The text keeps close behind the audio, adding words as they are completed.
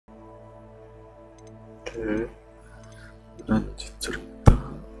Oke, lanjut cerita.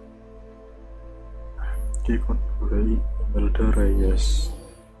 Oke, kon mulai Imelda Reyes.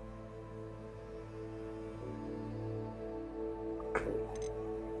 Oke,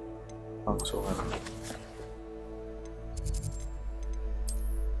 langsung aja.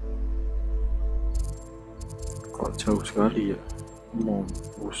 Kok jauh sekali ya?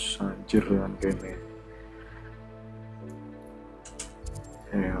 Mampus anjir dengan gini.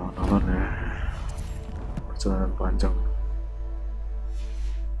 Nonton ya. Perjalanan panjang.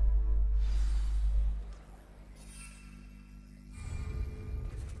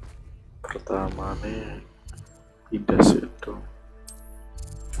 Pertama nih pindah situ.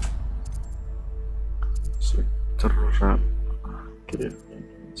 Cerap. Oke,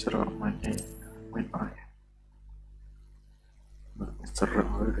 ceramahnya main aja. Cerap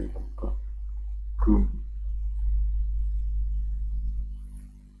dari tempat. Boom.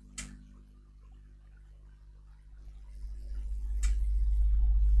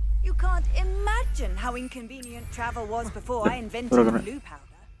 You can't imagine how inconvenient travel was before I invented blue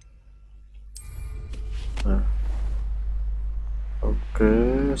powder. Nah. Oke,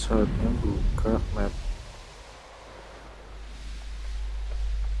 saatnya buka map.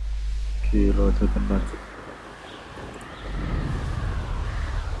 Gila, ada tenaga.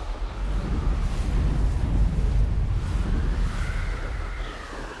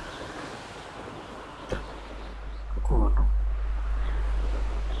 Aku mana?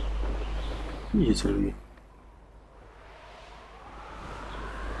 Iya jadi.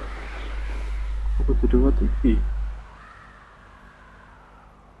 Aku tidak lewat TV.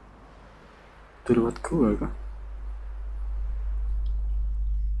 Lewat gua kah?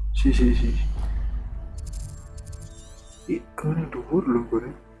 Si. Ikan yang dhuwur lho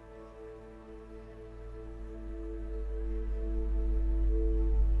gue.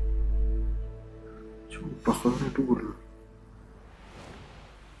 Sumpah kan yang dhuwur lho.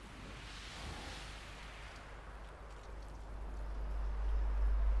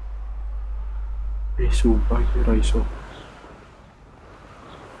 Sumpah kira iso.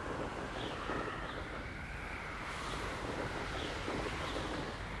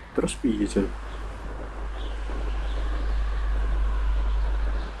 Terus piye Jel?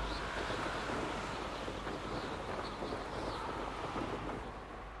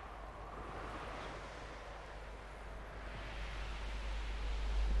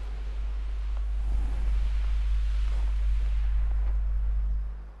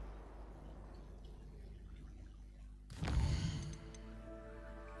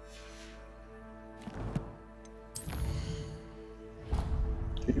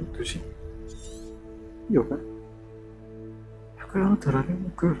 Itu sih. Iya kan? Ya kayak darahnya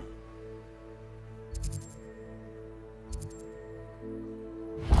mugel.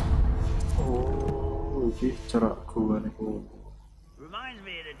 Oh, ini cara gua nih. Reminds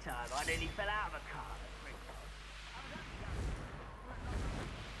me of the time I nearly fell out of a car.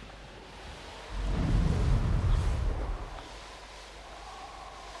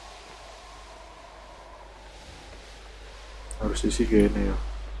 Harus isi gini ya.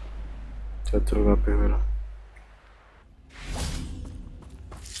 Jadul kabeh lah.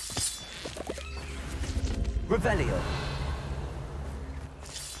 Revelio.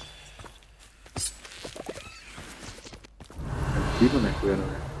 Gimana ya gue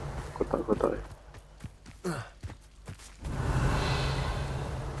namanya? Kotak-kotak ya.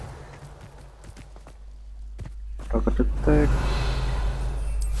 Rocket attack.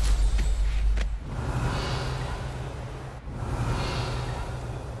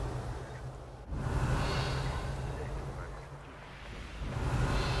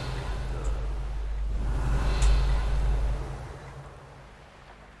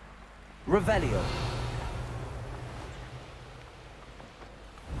 Revelio.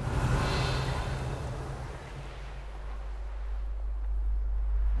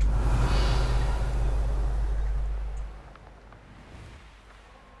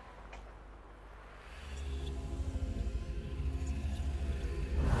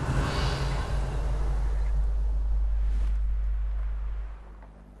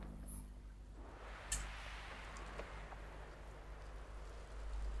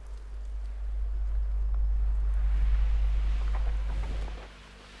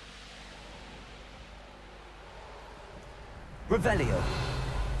 Revelio.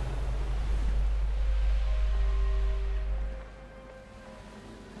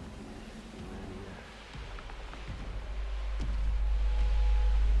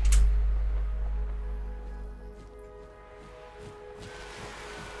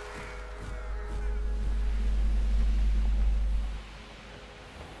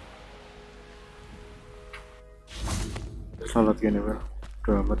 salat gini bel,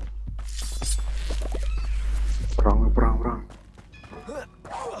 udah amat. Perang.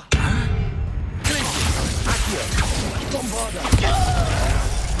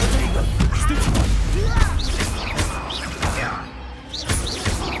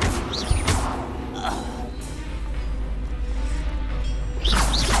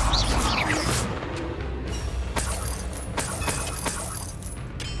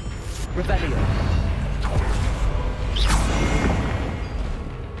 Rebellion.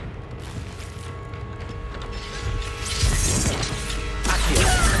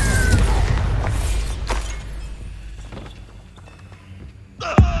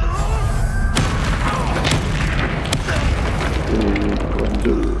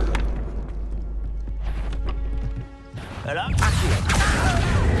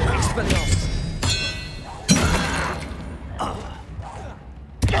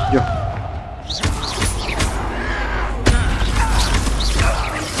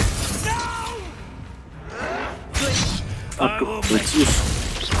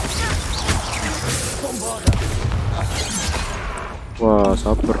 Wah,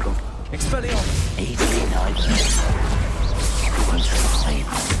 sabar dong.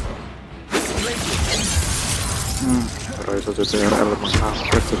 Raisa CTRL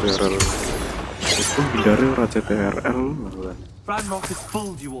mengkampret CTRL. Itu hindari ora CTRL malah. Ranrock has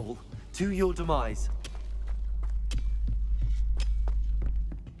fooled you all to your demise.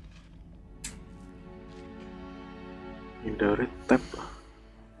 Hindari tab.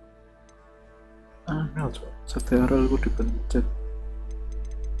 Nah, coba CTRL ku dipencet.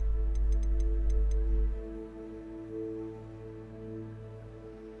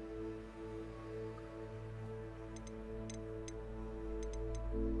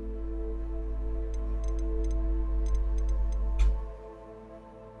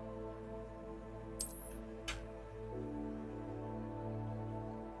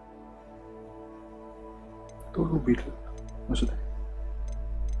 Tuh mobil maksudnya.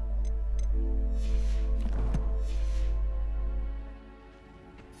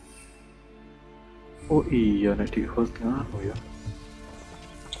 Oh iya, nek di hold ngano ya.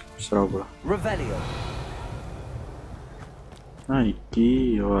 Seraba. Revelio. Nah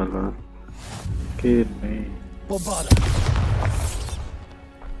iki ya wala. Kene. Bombada.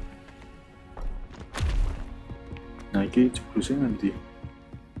 Nah iki jeblusnya nanti.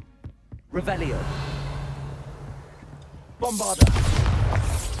 Revelio. Bombada.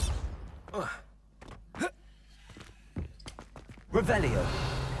 Revelio.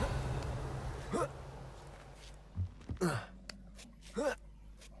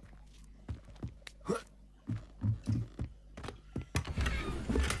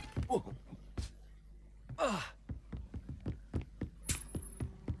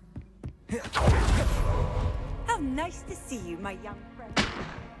 How nice to see you, my young friend.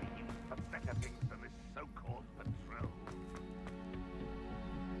 For better things than this so-called patrol.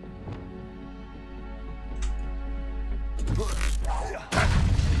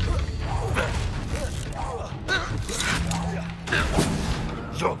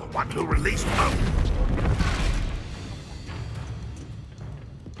 You're the one who released them.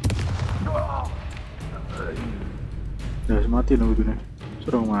 Ya mati nunggu dunia.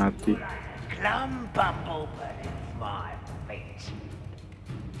 Suruh mati. Clump up open in my face.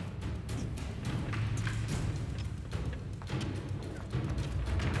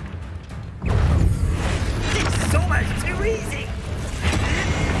 This is almost too easy.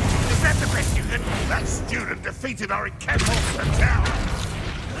 Is that the best you can? That student defeated our encampment in the tower.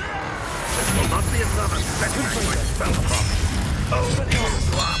 This will not be another setback like Spellcroft. Oh, but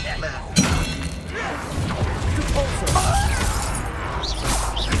it's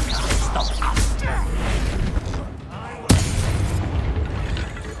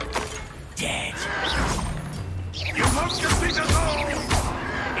dead. You won't defeat us all!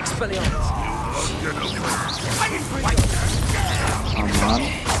 Expelliarmus. Aman.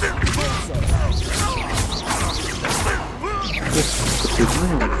 Terus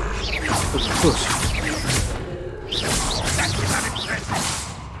ketidunya terus.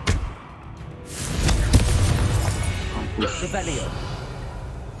 Revelio.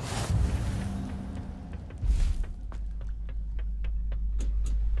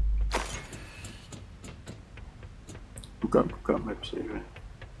 Buka map sih.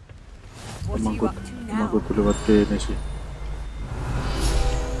 What are you up to now? Emang gue lewat ke ini sih.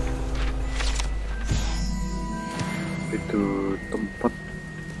 Itu tempat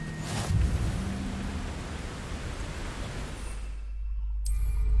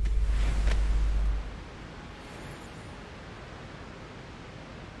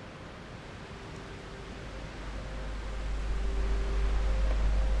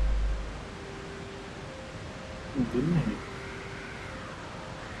Gini.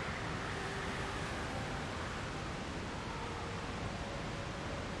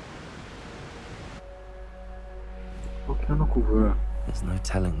 Oke, ano gua. There's no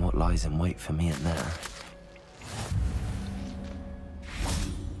telling what lies in wait for me in there.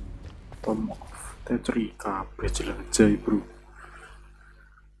 Tom of Tetri kabeh jelajah, bro.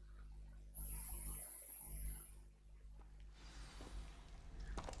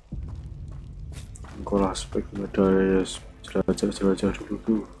 Kalau aspek ada ya jelajah dulu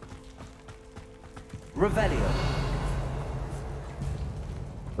tuh. Revelio.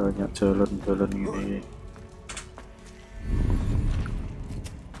 Banyak jalan-jalan ini.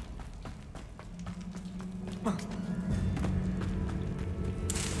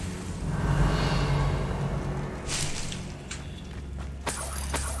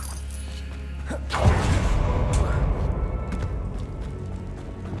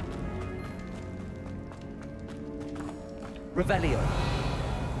 Revelio.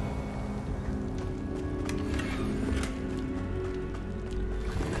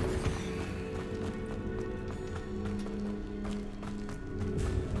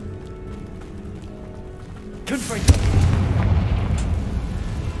 Confringo.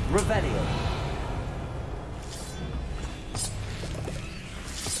 Revelio.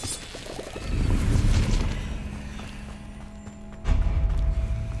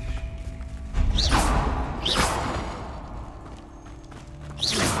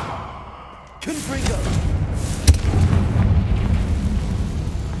 Confringo.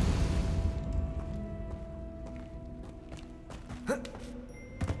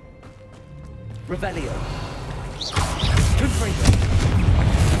 Revelio. Confringo.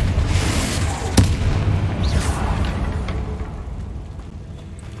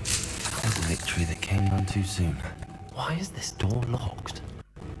 There's a victory that came none too soon. Why is this door locked?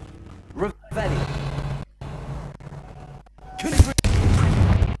 Revelio.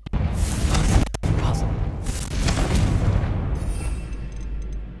 Puzzle.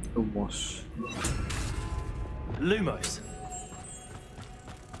 Lumos. Lumos.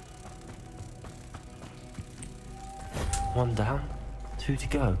 One down, two to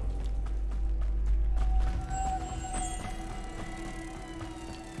go.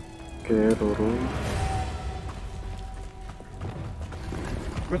 Oke, Roro.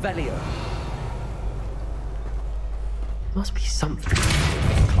 Revelio. Must be something.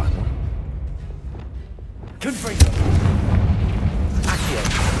 Climb on. Confringo. Accio.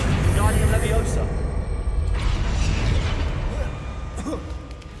 Guardian Leviosa.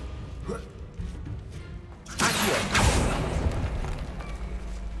 Accio.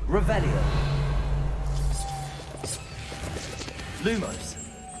 Revelio. Lumos.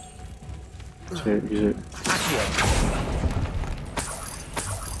 Bisa. Accio.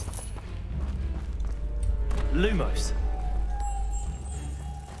 Lumos.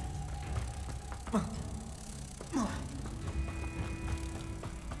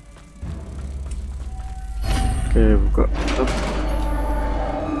 Oke, buka.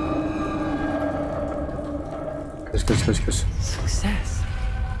 Gas. Success.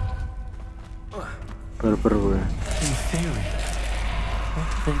 Barbar gue. In theory. What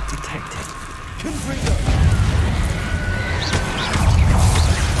have they detected? Confringo.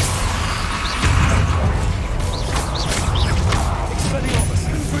 Expelliarmus.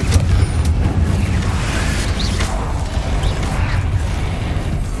 Confringo.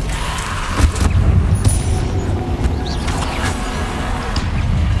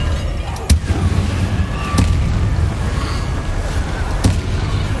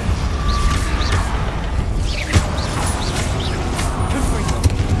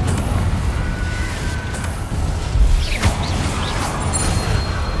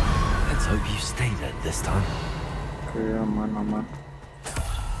 Let's hope you stay dead this time. Oke, aman.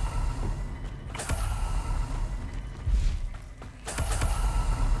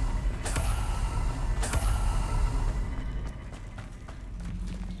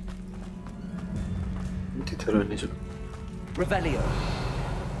 Ini di jalan ini juga. Revelio.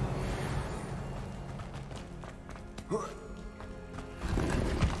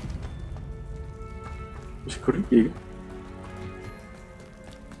 Masih kering ya?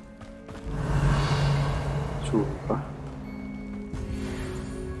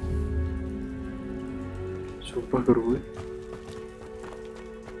 Sumpah ke gue.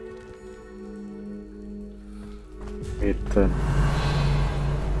 Edan.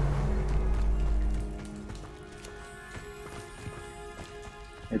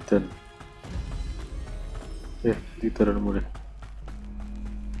 Ditaruh mulai.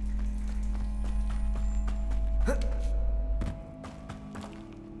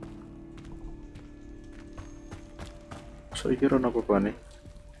 saya kira apa nih?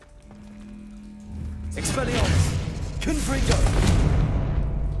 Expelliarmus! Confringo!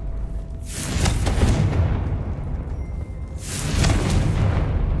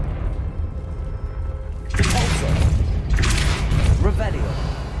 Repulsor! Revelio!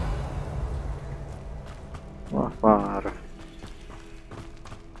 Wah, parah.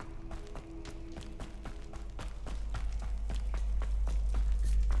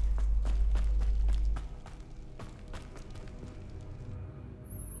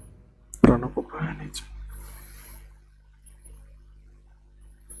 Peran apa berani, cuy?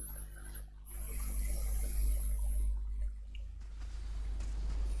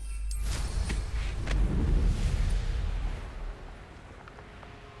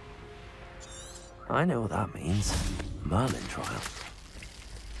 I know what that means. Merlin trial.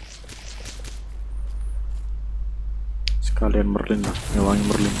 Sekalian Merlin lah, ngewangi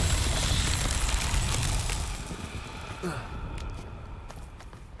Merlin.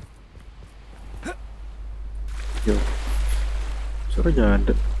 Yo, suara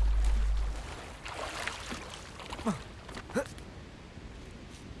janda.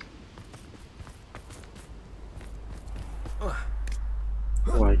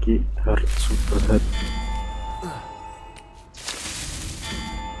 Wah, ini hard, super hard.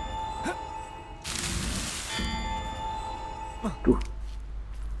 Duh,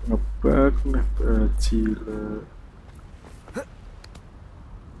 ngebug nih bajila.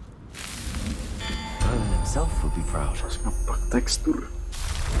 Merlin himself would be proud. Pas ngebug tekstur.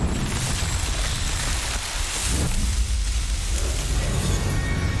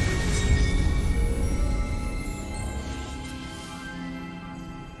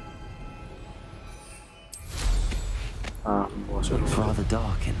 Looks rather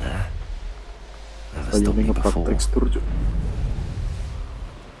dark in there. Never Kayak stopped me ngebug before. tekstur juga.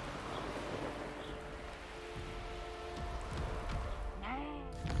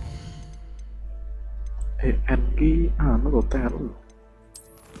 NG anu kok TLU.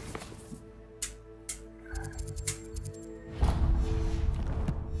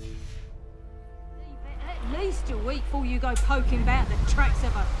 At least a week before you go poking about the tracks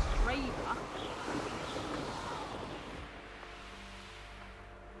of a reaver.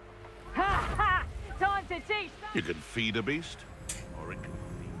 Ha ha! Time to teach them. You can feed a beast, or it can...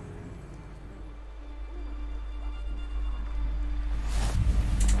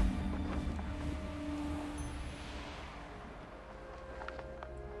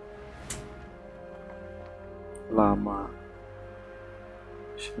 Lama.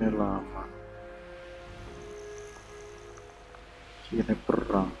 Sini lama. Sini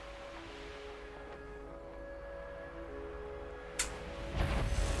perang.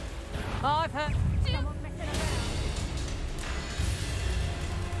 I've heard someone messing around.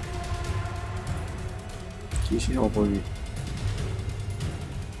 Sini apa ini?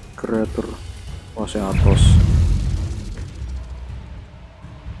 Kreator Oseatos.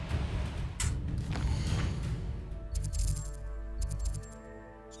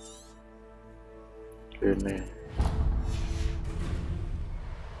 Ini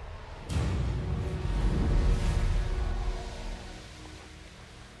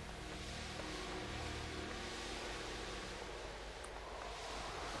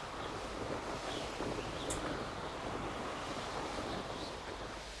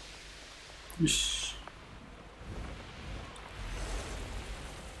ish.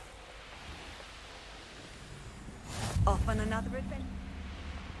 Off on another adventure.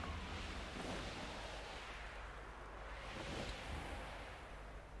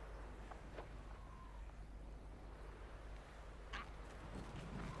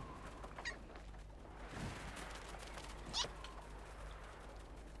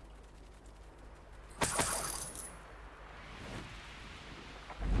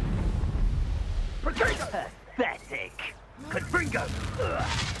 Pathetic! Confringo!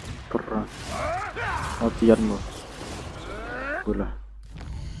 Perang latihanmu bola.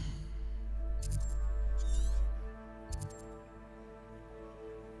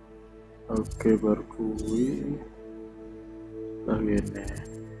 Oke, baru kui lagi ini.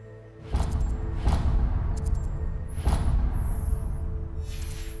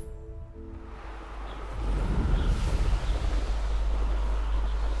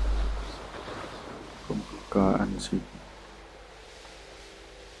 Pembukaan sih.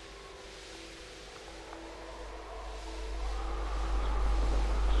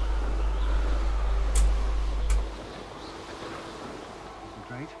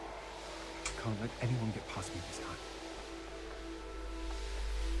 Right? Can't let anyone get past me this time.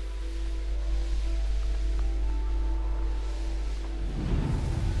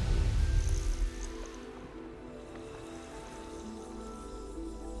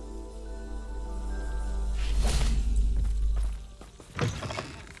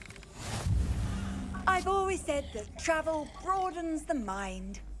 I've always said that travel broadens the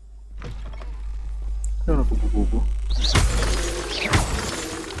mind. Ada kubu-kubu.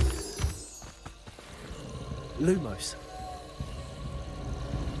 Lumos.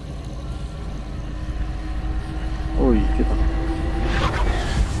 Oh iya kita.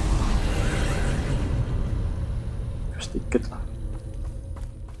 Sedikit lah.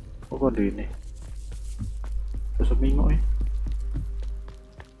 Oh kok ada ini. Besok minggu ya.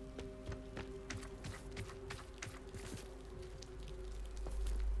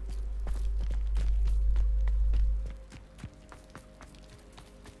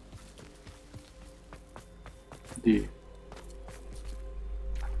 Di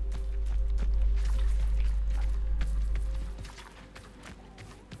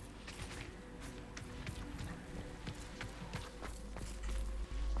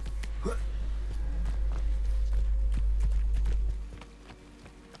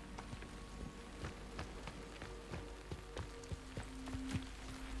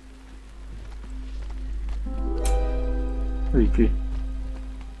Iki.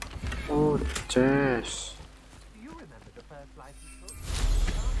 Oh, chess.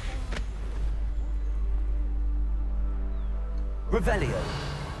 Revelio.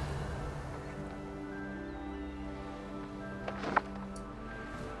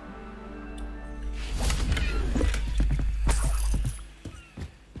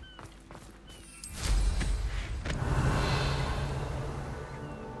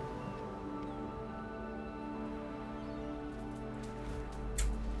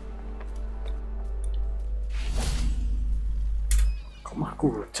 Kok mah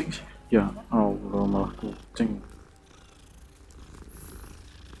kucing sih? Ya Allah, malah kucing.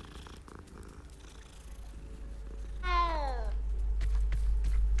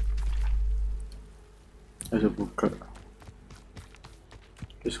 Ayo buka.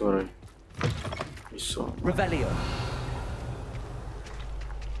 Oke, suara. Bisa. Revelio.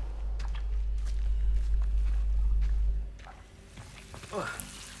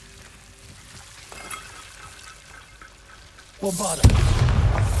 Bombarda.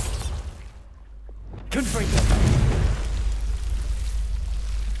 Confringo.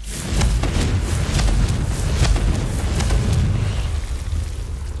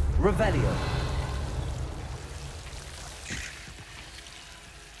 Revelio.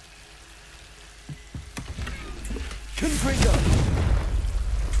 Confringo.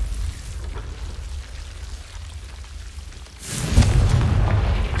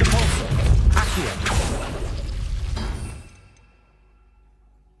 Depulso. Accio.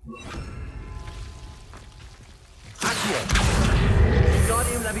 Accio.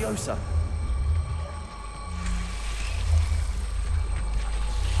 Guardium Leviosa.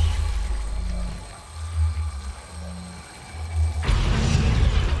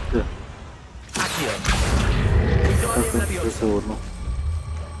 Ya, Accio. Guardium Leviosa. no.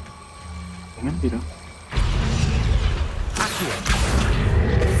 Pengen tidak? Accio.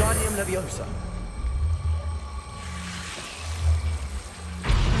 Guardium Leviosa.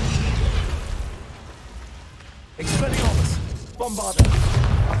 Expelliarmus. Bombarda.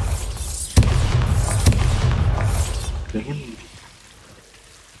 Pengen.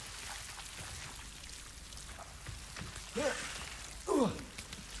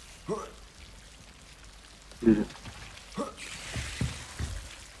 Tidak.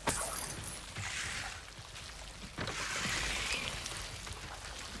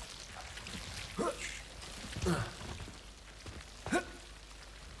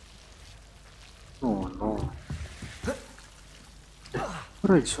 Oh no.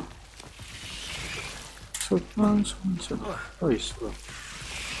 Ora iso. Langsung iso. Oh iso.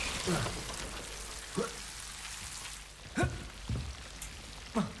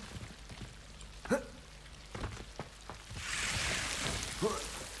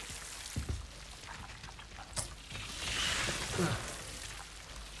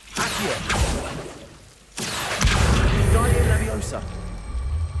 Accio. Guardium Leviosa.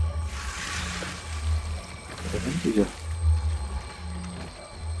 Pengen tidak?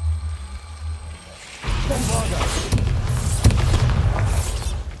 Bombarda.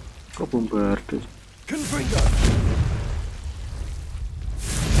 Kok bombarde? Confringo.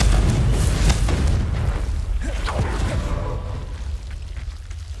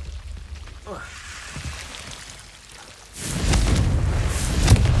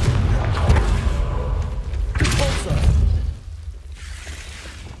 Depulso.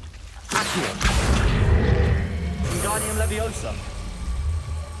 Accio. Guardium Leviosa.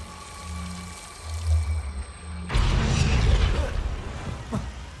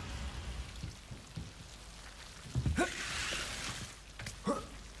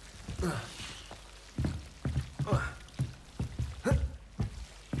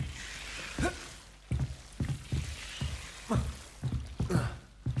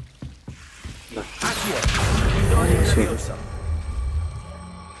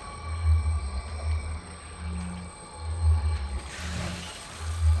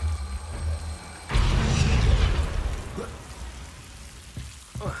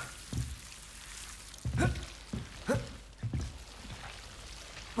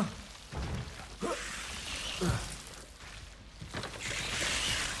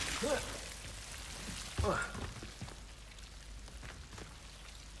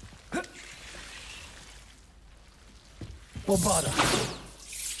 Bombarda.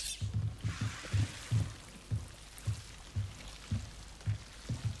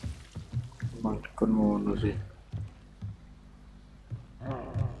 Kan ngono sih.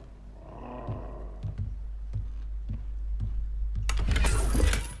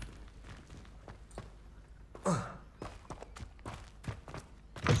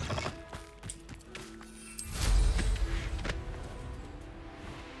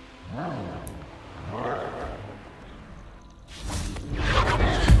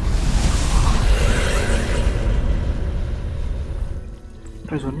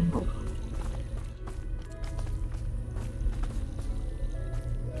 Resonin kok.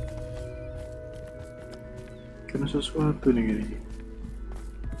 Kena sesuatu nih gini.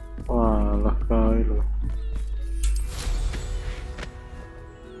 Walah kai loh.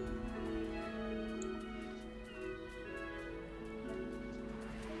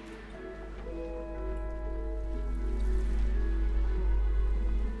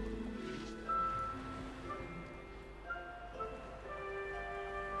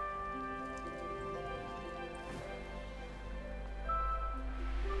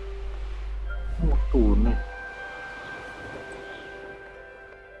 Waktu nih.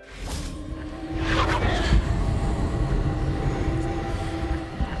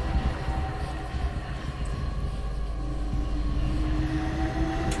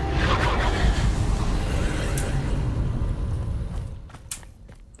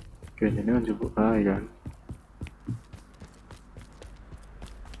 Kayaknya ini kan cukup baik kan.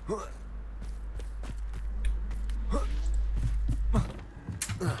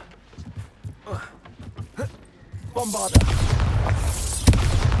 Bombarda.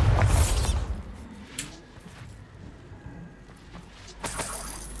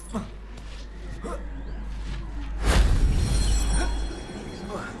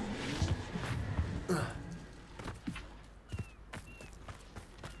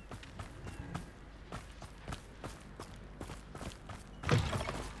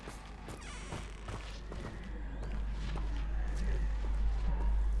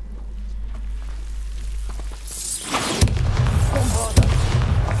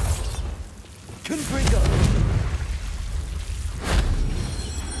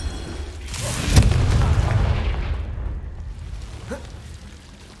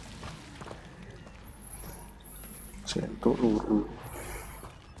 Centaur luru.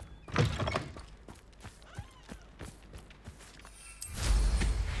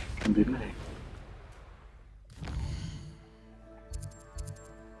 Ambil naik.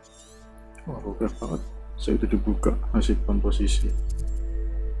 Wah, oke banget. Saya itu dibuka masih komposisi.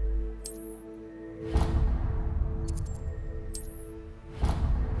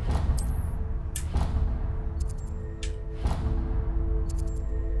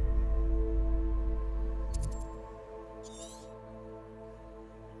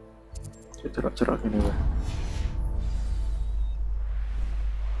 Cerak-cerak ini weh.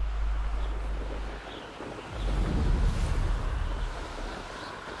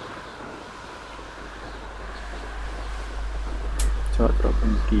 Cerak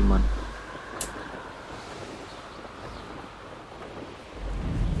pemukiman.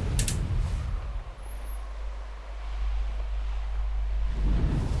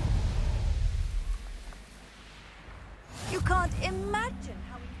 You can't imagine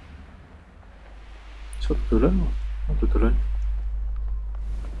how Betulan, betulan.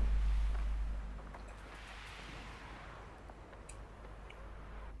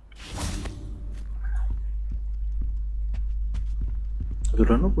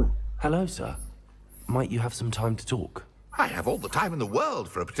 Betulan apa? Hello, sir. Might you have some time to talk? I have all the time in the world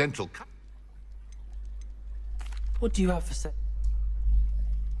for a potential What do you have for say?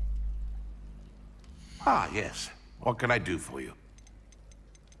 Ah, yes. What can I do for you?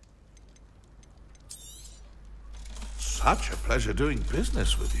 Such a pleasure doing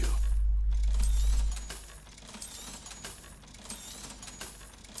business with you.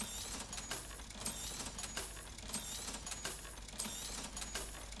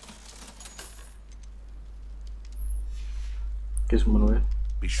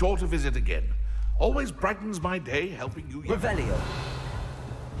 Be sure to visit again. Always brightens my day helping you. Revelio.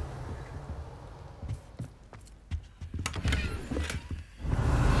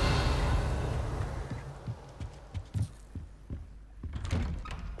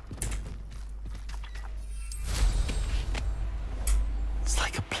 It's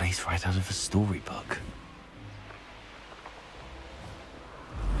like a place right out of a storybook.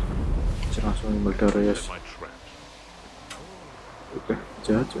 langsung Maldarius. My traps. Oke,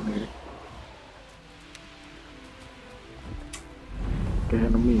 jahat nih. Kayak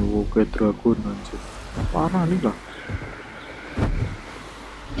enemy, kayak dragon anjir. Parah nih lah.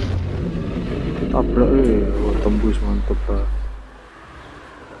 Tabrak tembus mantep lah.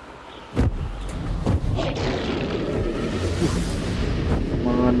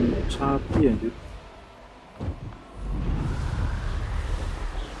 Mangan sapi anjir.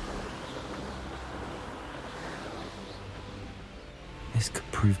 This could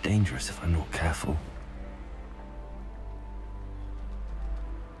prove dangerous if I'm not careful.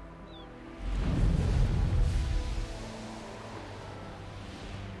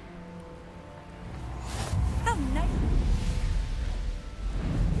 Oh, no.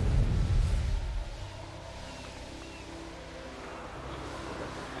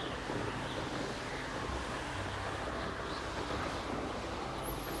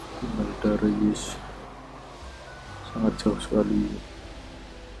 Maldarius sangat jauh sekali.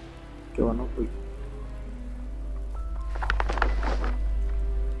 Kawan apa ini?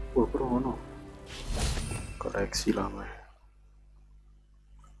 Wah, krono. Koleksi lama.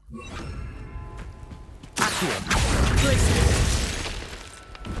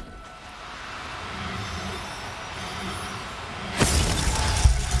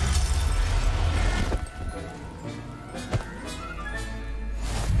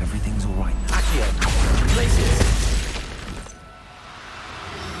 Everything's all right now.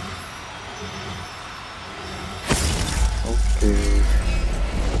 Oke.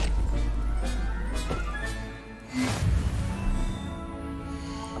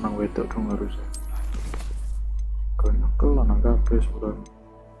 Anang wedok dong harusnya. Kayaknya kelan kabeh sebenarnya.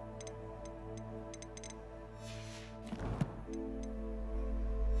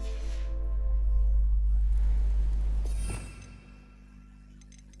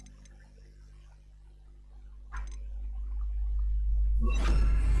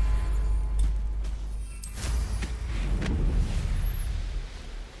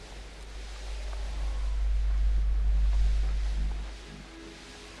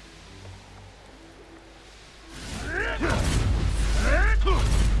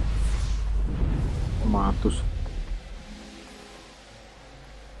 Matus.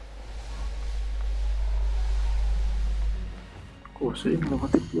 Kok sih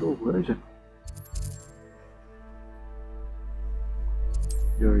ngelewati piro guys ya?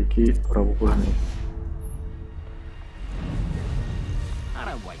 Yo iki ora pukulan nih. I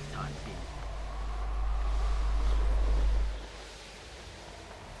don't waste time, dude.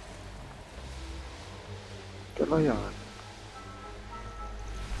 Kelayangan.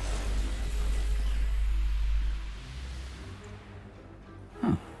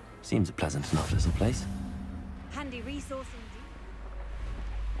 Seems a pleasant enough little place. Handy resource indeed.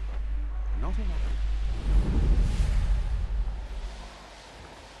 Not a lot.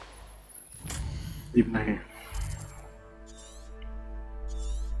 Dimana ya?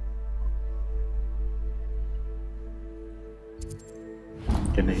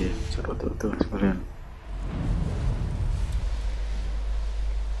 Kena ya, cara tuh sekalian.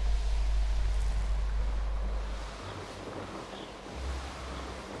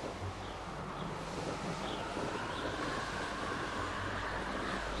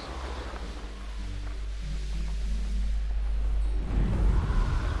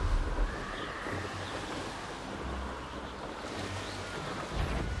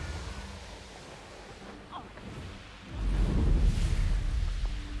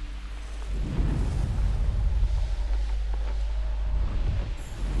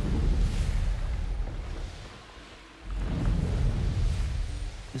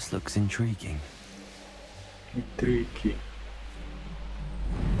 This looks intriguing. Intriguing.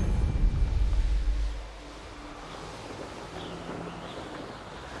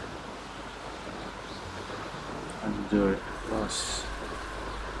 Anjay, los.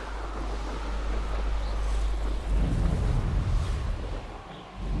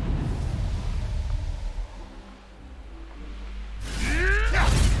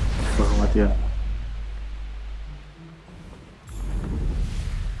 Kematian.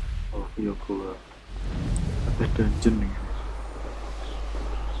 Oh iya gua ada dungeon nih.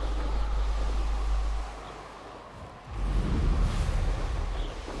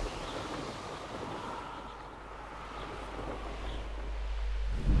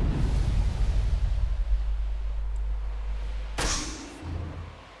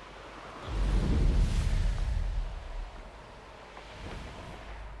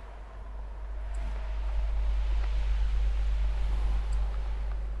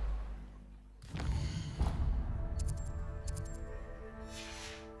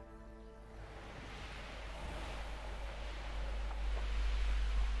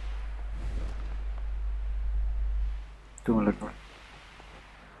 Tunggu lagi.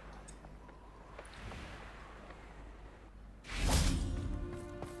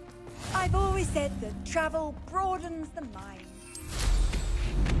 I've always said that travel broadens the mind.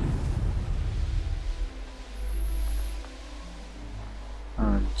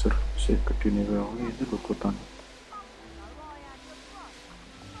 Anjir, si kedini ini lukutan.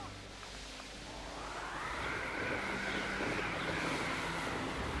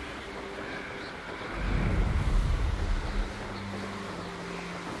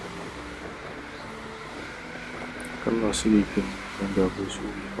 Kalau si bikin yang gak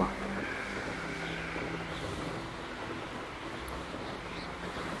sumpah.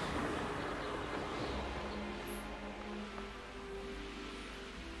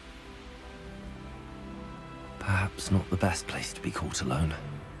 Perhaps not the best place to be caught alone.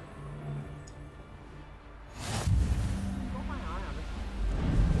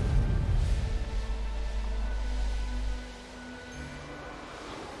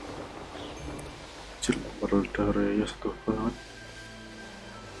 Baru dari ya satu banget.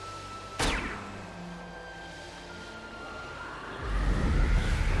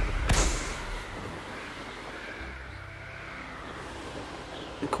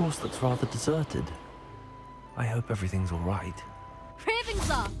 The course looks rather deserted. I hope everything's all right.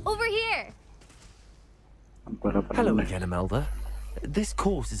 Ravenclaw, over here! Hello again, Imelda. This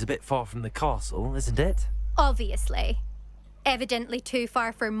course is a bit far from the castle, isn't it? Obviously. Evidently too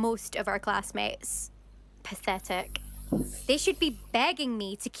far for most of our classmates. Pathetic. They should be begging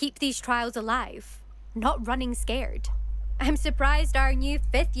me to keep these trials alive, not running scared. I'm surprised our new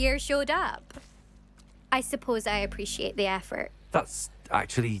 5th year showed up. I suppose I appreciate the effort. That's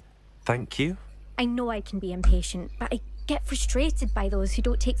actually... thank you. I know I can be impatient, but I get frustrated by those who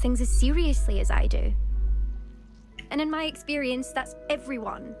don't take things as seriously as I do. And in my experience, that's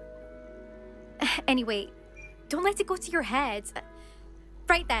everyone. Anyway, don't let it go to your head.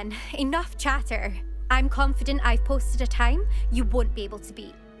 Right then, enough chatter. I'm confident I've posted a time you won't be able to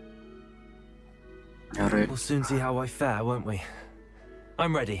beat. We'll soon see how I fare, won't we?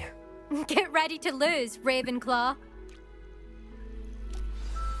 I'm ready. Get ready to lose, Ravenclaw.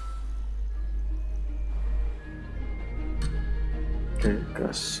 Okay,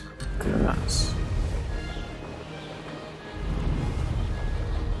 gas.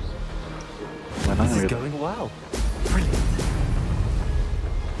 This is going well. Brilliant.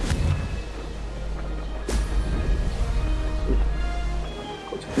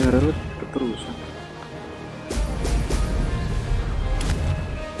 Kok CTRL keterusan?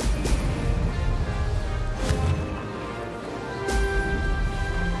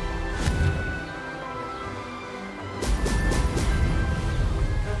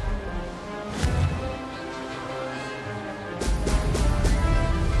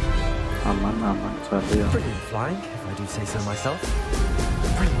 Aman saja. Brilliant flying, if I do say so myself.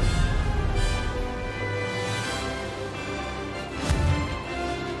 Brilliant.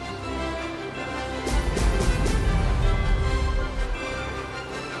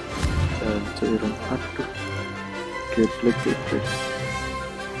 Dan cairan aduh. Geblek.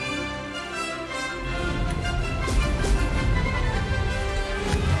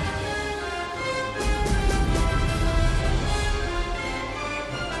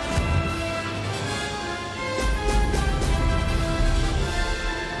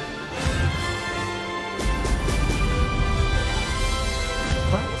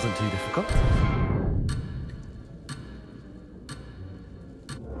 Too difficult.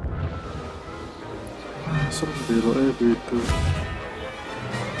 Serem deh gitu.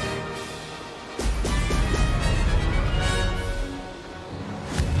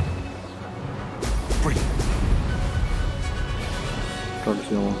 Kalau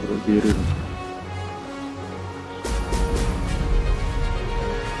siapa mau berdiri.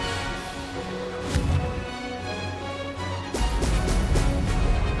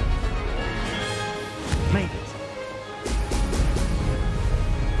 Made it.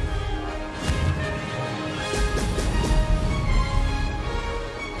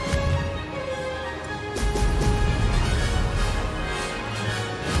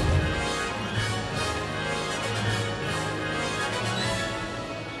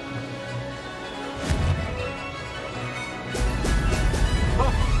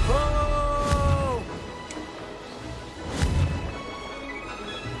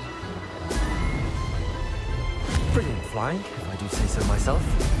 Brilliant flying, if I do say so myself.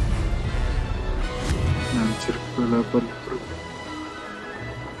 Anjir, balapan bro.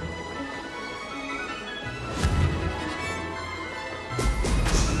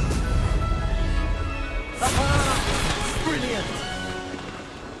 Brilliant!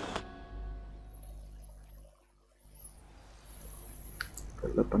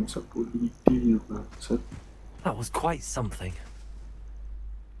 Bukan sapu lidi, bangsat. That was quite something.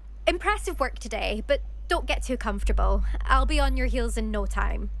 Impressive work today, but don't get too comfortable. I'll be on your heels in no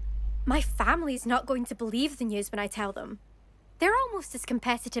time. My family's not going to believe the news when I tell them. They're almost as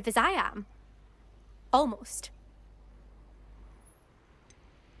competitive as I am. Almost.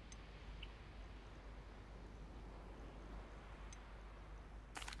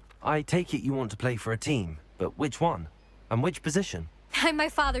 I take it you want to play for a team, but which one? And which position? I'm my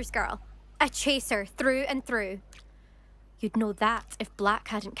father's girl. A chaser through and through. You'd know that if Black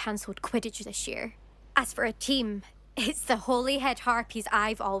hadn't cancelled Quidditch this year. As for a team, it's the holy-head harpies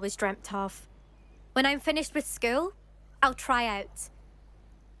I've always dreamt of. When I'm finished with school, I'll try out.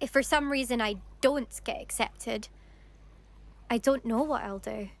 If for some reason I don't get accepted, I don't know what I'll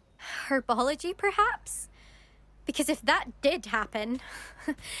do. Herbology, perhaps? Because if that did happen,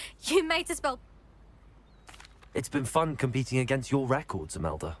 you might as well... It's been fun competing against your records,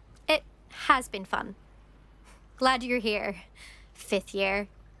 Imelda. It has been fun. Glad you're here. 5th year.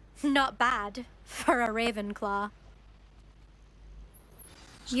 Not bad for a Ravenclaw.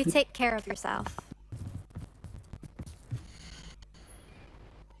 You take care of yourself.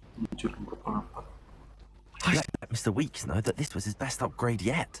 I let Mr. Weeks know that this was his best upgrade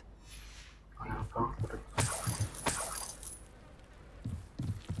yet.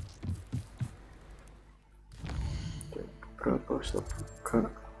 Berapa stop buka?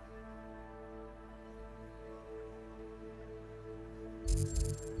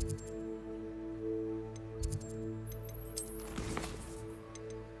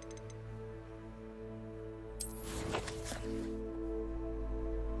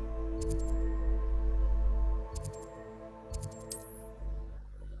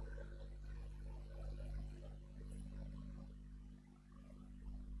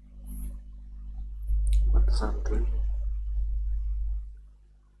 Santri.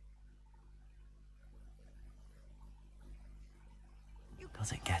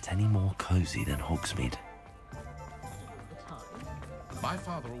 Does it get any more cozy than Hogsmeade? My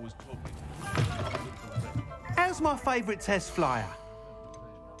father always told me. How's my favourite test flyer?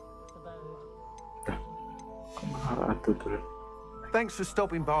 Thanks for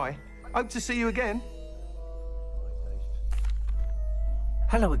stopping by. Hope to see you again.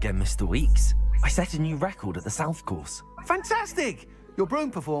 Hello again, Mr. Weeks. I set a new record at the South Course. Fantastic! Your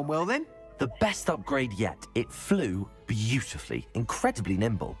broom performed well then? The best upgrade yet. It flew beautifully, incredibly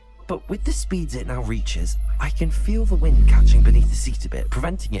nimble. But with the speeds it now reaches, I can feel the wind catching beneath the seat a bit,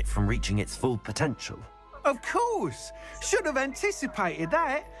 preventing it from reaching its full potential. Of course! Should have anticipated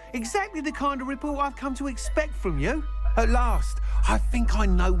that. Exactly the kind of report I've come to expect from you. At last, I think I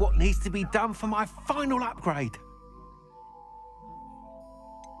know what needs to be done for my final upgrade.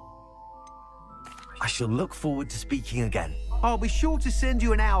 I shall look forward to speaking again. I'll be sure to send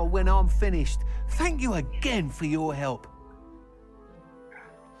you an hour when I'm finished. Thank you again for your help.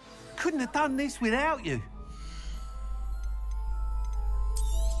 Couldn't have done this without you.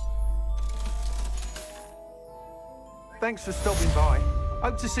 Thanks for stopping by.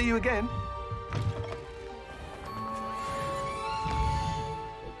 Hope to see you again.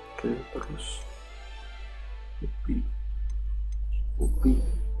 Oke, terus Upi.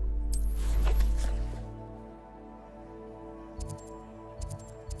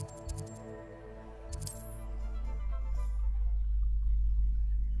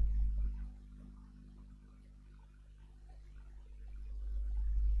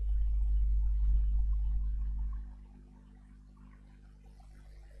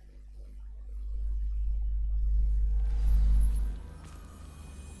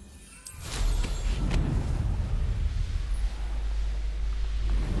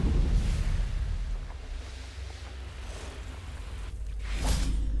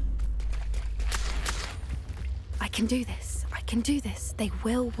 I can do this. I can do this. They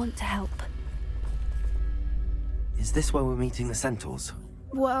will want to help. Is this where we're meeting the Centaurs?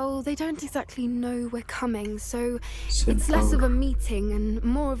 Well, they don't exactly know we're coming, so CENTAUR. it's less of a meeting and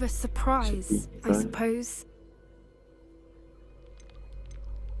more of a surprise, I suppose.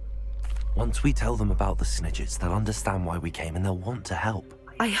 Once we tell them about the Snidgets, they'll understand why we came and they'll want to help.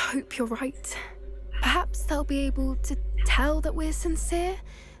 I hope you're right. Perhaps they'll be able to tell that we're sincere.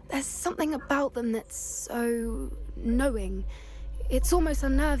 There's something about them that's so knowing. It's almost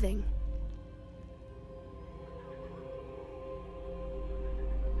unnerving.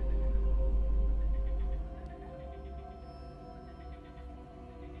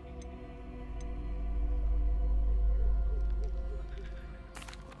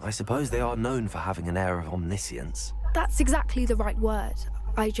 I suppose they are known for having an air of omniscience. That's exactly the right word.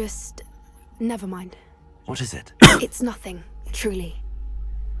 Never mind. What is it? It's nothing, truly.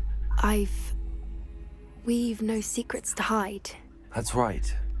 We've no secrets to hide. That's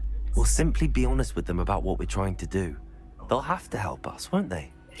right. We'll simply be honest with them about what we're trying to do. They'll have to help us, won't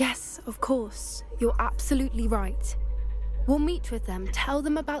they? Yes, of course. You're absolutely right. We'll meet with them, tell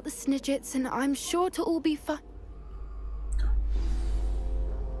them about the Snidgets, and I'm sure to all be fine.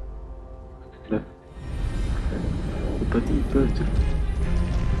 Tiba-tiba aja.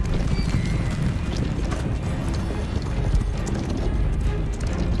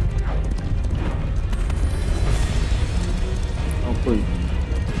 Apa ini?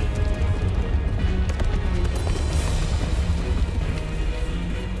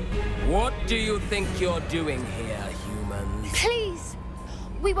 What do you think you're doing here, humans? Please!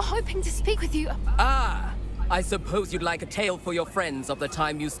 We were hoping to speak with you. Ah! I suppose you'd like a tale for your friends of the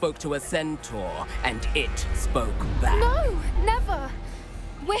time you spoke to a centaur, and it spoke back. No, never.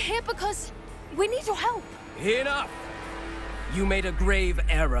 We're here because we need your help. Enough! You made a grave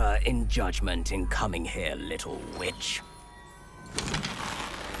error in judgment in coming here, little witch.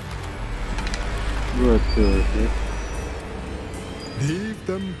 What the heck? Leave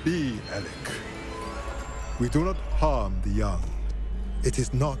them be, Alec. We do not harm the young. It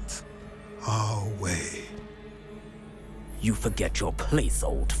is not our way. You forget your place,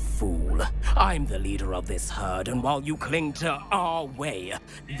 old fool. I'm the leader of this herd, and while you cling to our way,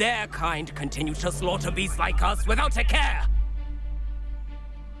 their kind continue to slaughter beasts like us without a care!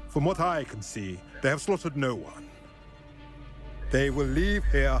 From what I can see, they have slaughtered no one. They will leave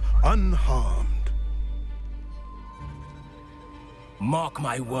here unharmed. Mark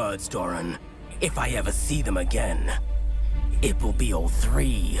my words, Doran. If I ever see them again, it will be all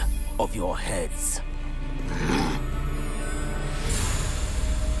 3 of your heads.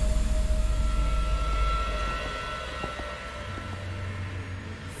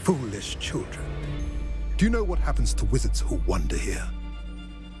 Foolish children. Do you know what happens to wizards who wander here?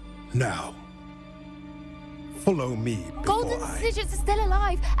 Now, follow me before Golden Snidgets are still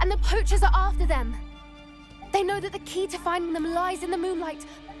alive, and the poachers are after them. They know that the key to finding them lies in the moonlight,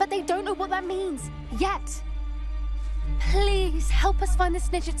 but they don't know what that means, yet. Please, help us find the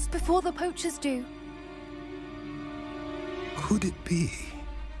Snidgets before the poachers do. Could it be?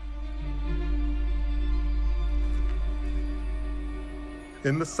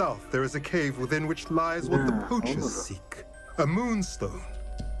 In the south, there is a cave within which lies what the poachers seek. A moonstone.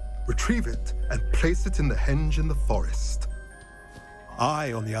 Retrieve it and place it in the henge in the forest.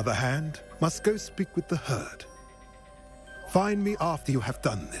 I, on the other hand, must go speak with the herd. Find me after you have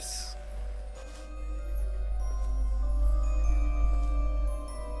done this.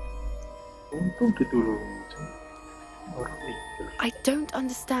 I don't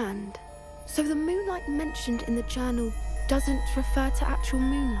understand. So the moonlight mentioned in the journal doesn't refer to actual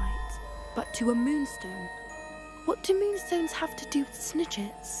moonlight, but to a moonstone. What do moonstones have to do with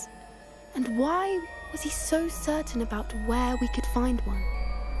Snidgets? And why was he so certain about where we could find one?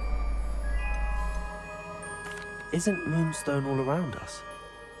 Isn't Moonstone all around us?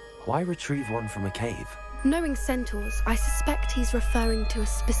 Why retrieve one from a cave? Knowing centaurs, I suspect he's referring to a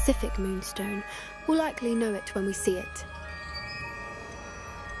specific moonstone. We'll likely know it when we see it.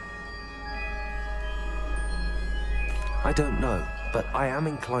 I don't know, but I am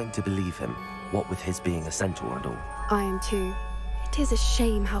inclined to believe him, what with his being a centaur and all. I am too. It is a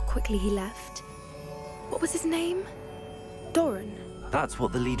shame how quickly he left. What was his name? Doran. That's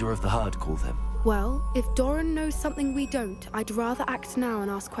what the leader of the herd called him. Well, if Doran knows something we don't, I'd rather act now and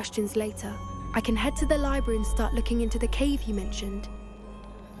ask questions later. I can head to the library and start looking into the cave you mentioned.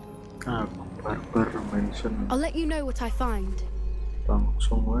 Aku barbar mention. I'll let you know what I find.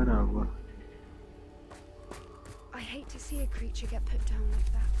 Langsung wae aku. I hate to see a creature get put down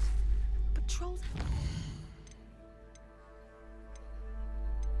like that. But trolls...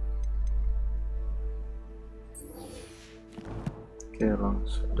 Oke,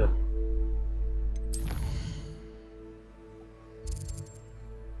 langsung dah.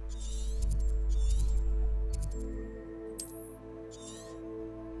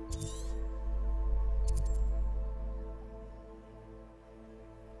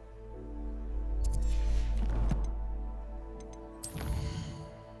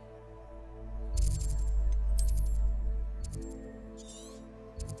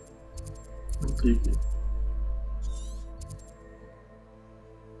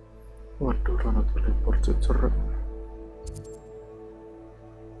 Waduh, rana teleport cecerek.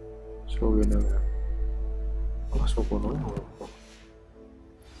 So ini ya. Alah sokono ya.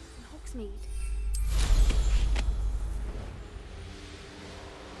 Hogsmeade.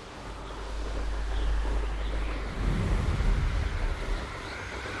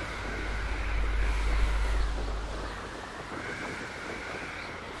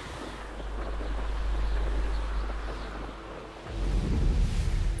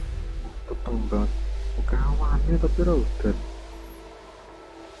 ganteng banget. Oke, awannya tapi udah.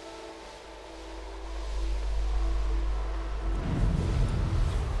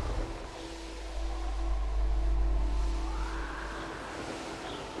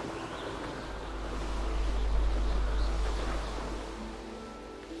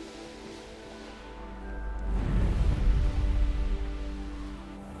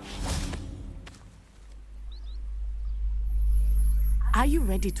 Are you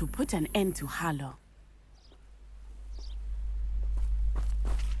ready to put an end to Harlow?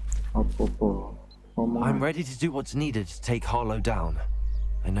 I'm ready to do what's needed to take Harlow down.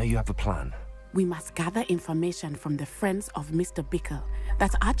 I know you have a plan. We must gather information from the friends of Mr. Bickle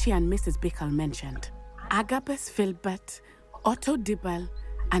that Archie and Mrs. Bickle mentioned. Agabus Filbert, Otto Dibble,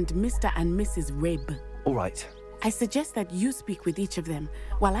 and Mr. and Mrs. Rabe. All right. I suggest that you speak with each of them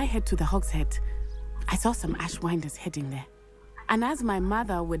while I head to the Hogshead. I saw some Ashwinders heading there. And as my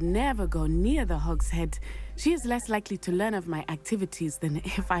mother would never go near the Hogshead, she is less likely to learn of my activities than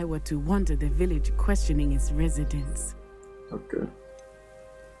if I were to wander the village questioning its residents. Okay.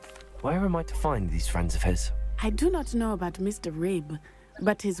 Where am I to find these friends of his? I do not know about Mr. Rabe,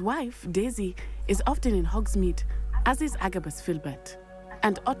 but his wife, Daisy, is often in Hogsmeade, as is Agabus Filbert.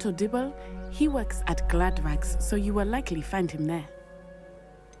 And Otto Dibble, he works at Gladrags, so you will likely find him there.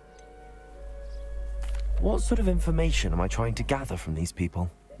 What sort of information am I trying to gather from these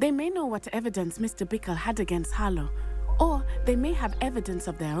people? They may know what evidence Mr. Bickle had against Harlow, or they may have evidence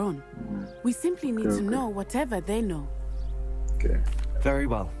of their own. We simply need to know whatever they know. Okay. Very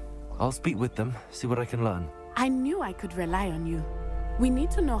well. I'll speak with them, see what I can learn. I knew I could rely on you. We need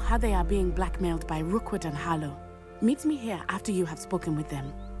to know how they are being blackmailed by Rookwood and Harlow. Meet me here after you have spoken with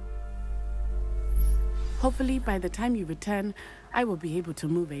them. Hopefully, by the time you return, I will be able to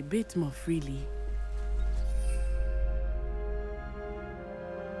move a bit more freely.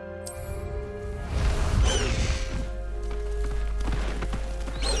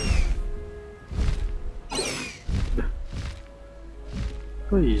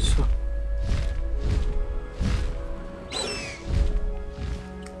 Oh, iso.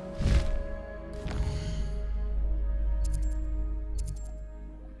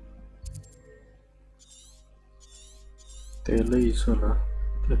 Tele iso lah.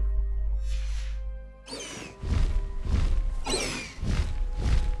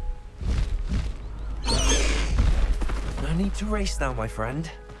 No need to race now, my friend.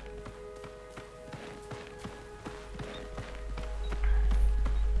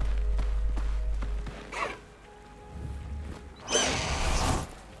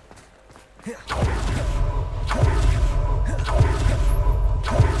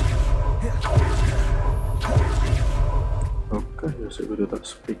 Seguro tak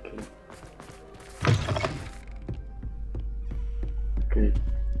speaking. Okay,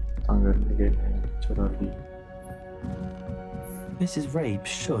 tanggal ni kayaknya Charlie. Mrs. Rabe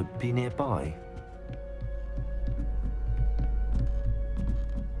should be nearby.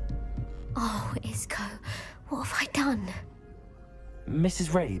 Oh, Isco, what have I done?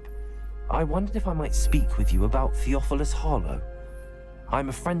 Mrs. Rabe, I wondered if I might speak with you about Theophilus Harlow.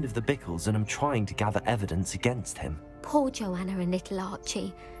 I'm a friend of the Bickles and I'm trying to gather evidence against him. Poor Joanna and little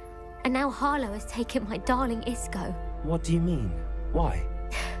Archie. And now Harlow has taken my darling Isco. What do you mean? Why?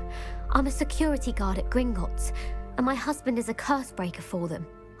 I'm a security guard at Gringotts, and my husband is a curse breaker for them.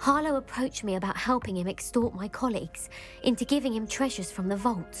 Harlow approached me about helping him extort my colleagues into giving him treasures from the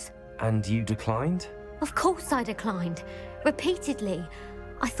vaults. And you declined? Of course I declined. Repeatedly.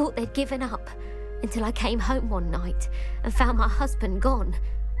 I thought they'd given up, until I came home one night and found my husband gone,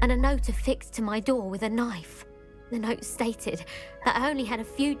 and a note affixed to my door with a knife. The note stated that I only had a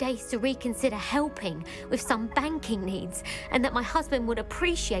few days to reconsider helping with some banking needs, and that my husband would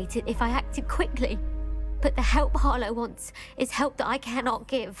appreciate it if I acted quickly. But the help Harlow wants is help that I cannot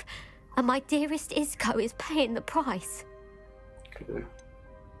give, and my dearest Isco is paying the price. Okay.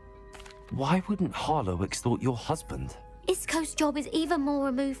 Why wouldn't Harlow extort your husband? Isco's job is even more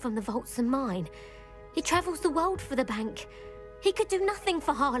removed from the vaults than mine. He travels the world for the bank. He could do nothing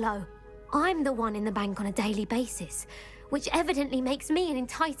for Harlow. I'm the one in the bank on a daily basis, which evidently makes me an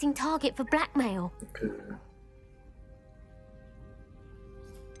enticing target for blackmail. Okay.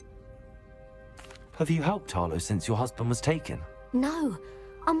 Have you helped Harlow since your husband was taken? No,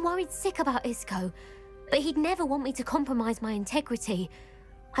 I'm worried sick about Isco, but he'd never want me to compromise my integrity.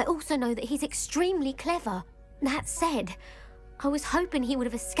 I also know that he's extremely clever. That said, I was hoping he would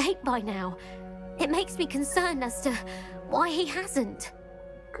have escaped by now. It makes me concerned as to why he hasn't.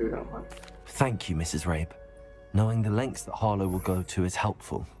 Thank you, Mrs. Rabe. Knowing the lengths that Harlow will go to is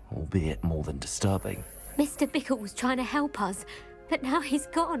helpful, albeit more than disturbing. Mr. Bickle was trying to help us, but now he's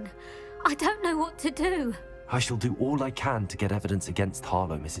gone. I don't know what to do. I shall do all I can to get evidence against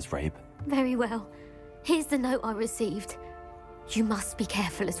Harlow, Mrs. Rabe. Very well. Here's the note I received. You must be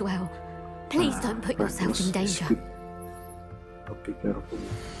careful as well. Please don't put yourself in danger. Be careful.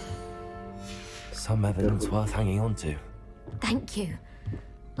 Some evidence worth hanging on to. Thank you.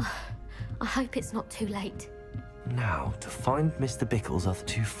 I hope it's not too late. Now, to find Mr. Bickle's other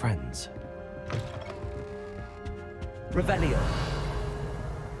two friends. Revelio.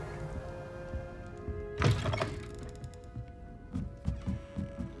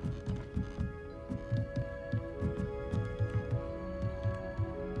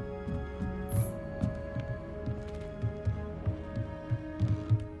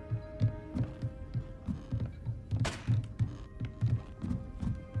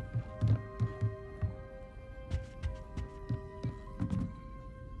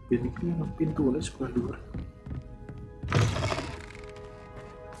 Ini pintunya sebelah luar.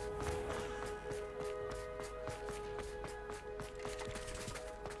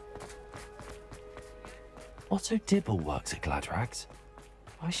 Otto Dibble works at Gladrags.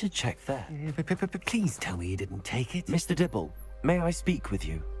 I should check there. Please tell me you didn't take it. Mr. Dibble, may I speak with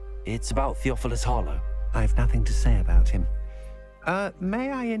you? It's about Theophilus Harlow. I've nothing to say about him.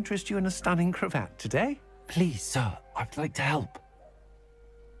 May I interest you in a stunning cravat today? Please, sir, I'd like to help.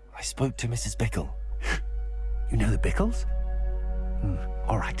 I spoke to Mrs. Bickle. You know the Bickles?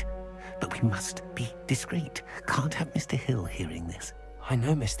 All right, but we must be discreet. Can't have Mr. Hill hearing this. I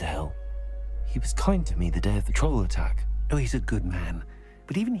know Mr. Hill. He was kind to me the day of the troll attack. Oh, he's a good man.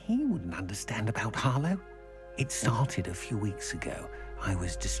 But even he wouldn't understand about Harlow. It started a few weeks ago. I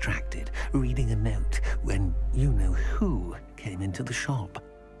was distracted, reading a note, when you-know-who came into the shop.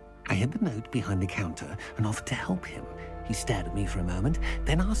 I hid the note behind the counter and offered to help him. He stared at me for a moment,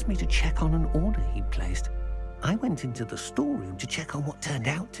 then asked me to check on an order he'd placed. I went into the storeroom to check on what turned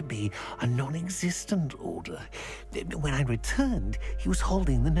out to be a non-existent order. When I returned, he was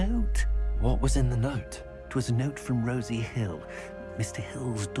holding the note. What was in the note? It was a note from Rosie Hill, Mr.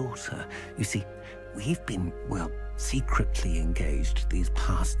 Hill's daughter. You see, we've been, well, secretly engaged these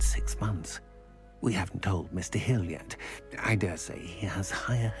past 6 months. We haven't told Mr. Hill yet. I dare say he has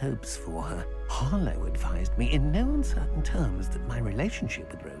higher hopes for her. Harlow advised me in no uncertain terms that my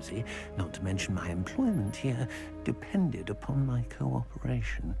relationship with Rosie, not to mention my employment here, depended upon my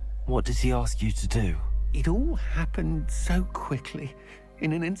cooperation. What did he ask you to do? It all happened so quickly.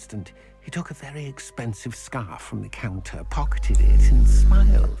 In an instant, he took a very expensive scarf from the counter, pocketed it, and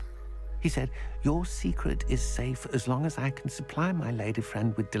smiled. He said, "Your secret is safe as long as I can supply my lady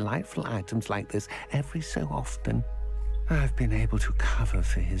friend with delightful items like this every so often." I've been able to cover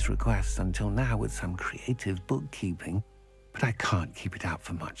for his requests until now with some creative bookkeeping, but I can't keep it up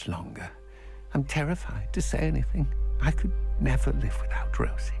for much longer. I'm terrified to say anything. I could never live without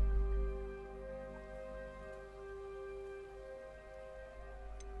Rosie.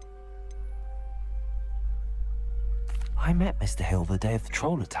 I met Mr. Hill the day of the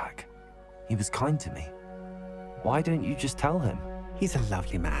troll attack. He was kind to me. Why don't you just tell him? He's a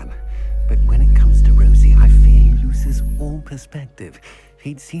lovely man, but when it comes to Rosie, I fear he loses all perspective.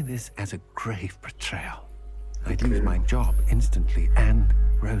 He'd see this as a grave betrayal. I'd lose my job instantly, and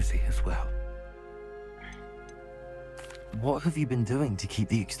Rosie as well. What have you been doing to keep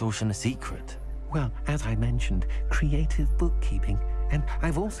the extortion a secret? Well, as I mentioned, creative bookkeeping, and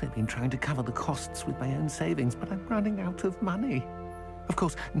I've also been trying to cover the costs with my own savings, but I'm running out of money. Of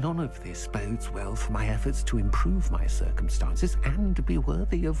course, none of this bodes well for my efforts to improve my circumstances and to be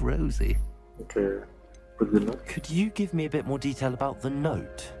worthy of Rosie. Okay, but the note? Could you give me a bit more detail about the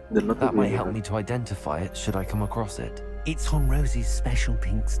note? That might help me to identify it should I come across it. It's on Rosie's special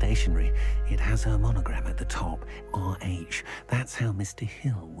pink stationery. It has her monogram at the top, RH. That's how Mr.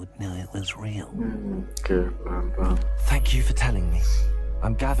 Hill would know it was real. Okay, Thank you for telling me.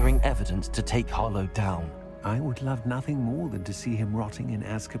 I'm gathering evidence to take Harlow down. I would love nothing more than to see him rotting in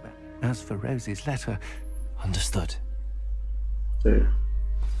Azkaban. As for Rosie's letter... Understood. Yeah.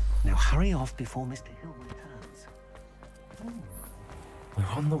 Now hurry off before Mr. Hill returns. We're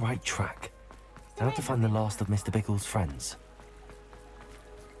on the right track. Now to find the last of Mr. Bickle's friends.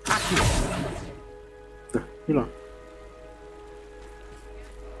 Hilang.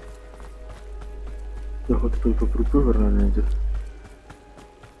 Ya, kok tiba-tiba berubah warnanya aja.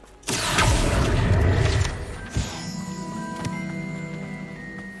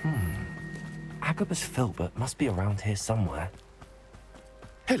 Agabus Filbert must be around here somewhere.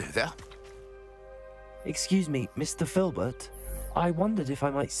 Hello there. Excuse me, Mr. Filbert. I wondered if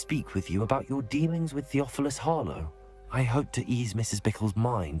I might speak with you about your dealings with Theophilus Harlow. I hope to ease Mrs. Bickle's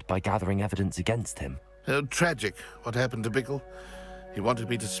mind by gathering evidence against him. Tragic, what happened to Bickle. He wanted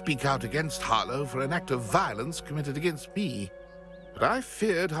me to speak out against Harlow for an act of violence committed against me. But I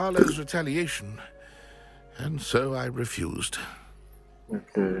feared Harlow's retaliation, and so I refused.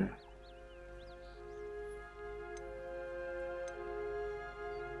 Okay.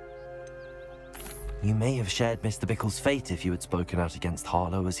 You may have shared Mr. Bickle's fate if you had spoken out against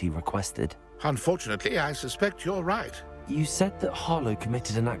Harlow as he requested. Unfortunately, I suspect you're right. You said that Harlow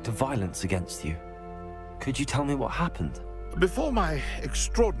committed an act of violence against you. Could you tell me what happened? Before my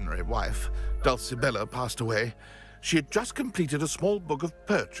extraordinary wife, Dulcibella, passed away, she had just completed a small book of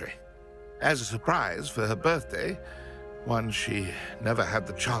poetry. As a surprise for her birthday, one she never had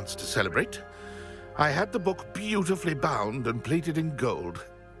the chance to celebrate, I had the book beautifully bound and plated in gold.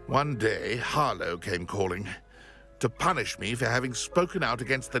 One day, Harlow came calling to punish me for having spoken out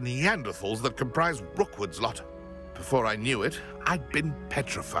against the Neanderthals that comprise Rookwood's lot. Before I knew it, I'd been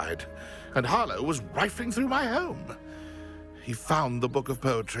petrified, and Harlow was rifling through my home. He found the book of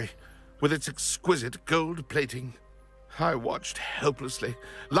poetry, with its exquisite gold plating. I watched helplessly,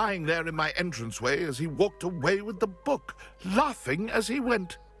 lying there in my entranceway as he walked away with the book, laughing as he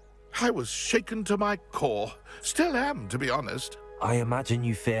went. I was shaken to my core. Still am, to be honest. I imagine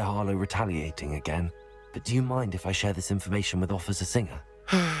you fear Harlow retaliating again, but do you mind if I share this information with Officer Singer?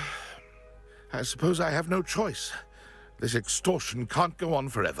 I suppose I have no choice. This extortion can't go on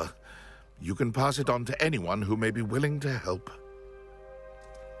forever. You can pass it on to anyone who may be willing to help.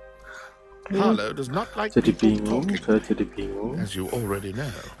 Harlow does not like people talking, as you already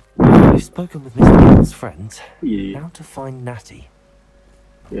know. I've spoken with Mr. Bickle's friends. Now to find Natty.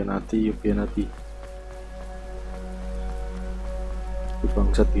 Natty.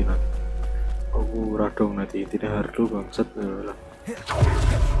 Bangsat ini. Aku radong nanti tidak hardo bangsat lah.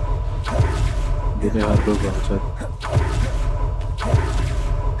 Tidak hardo bangsat.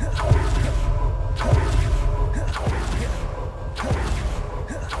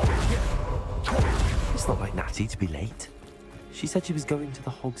 It's not like Natty to be late. She said she was going to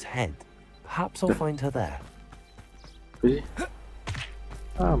the Hog's Head. Perhaps I'll find her there.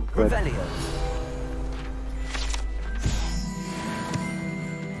 Revelio.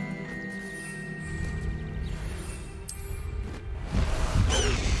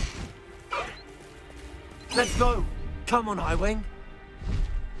 Let's go! Come on, Highwing!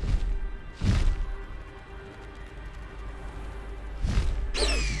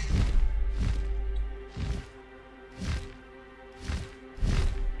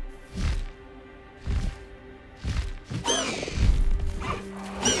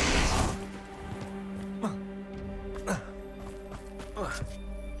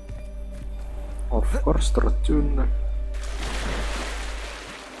 Of course, terjun.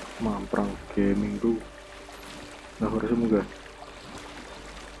 Mamprang gaming tuh.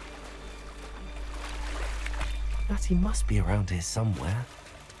 Natty must be around here somewhere.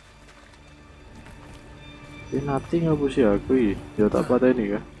 Natty ngapusi aku ya tak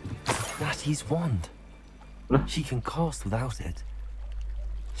pateni ya. Natty's wand. She can cast without it.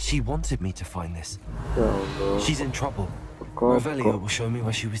 She wanted me to find this. She's in trouble. Revelio will show me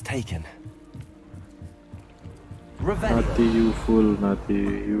where she was taken. Revelio. Natty, you fool.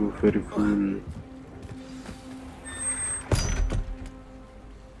 Natty, you very fool.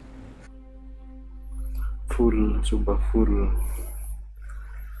 Full, sumpah full.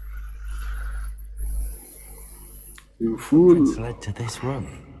 You fool. It's led to this room.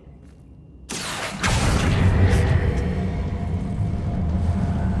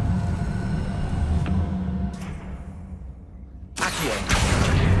 Accio.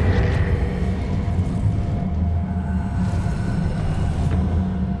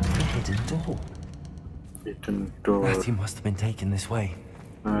 The hidden door. Hidden door. Natty must have been taken this way.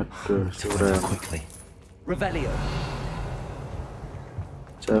 Quickly. Revelio.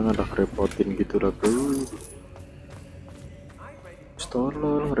 Janganlah repotin gitu lah bro.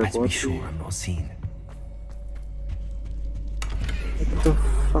 Tolong repotin. Sure I'm not seen. What the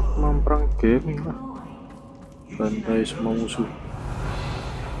fuck, mamprang gaming lah. Bantai semua musuh.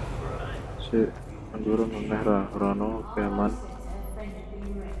 Si anjuran meneh Rano Keman.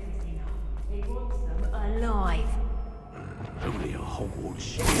 Alive. Only a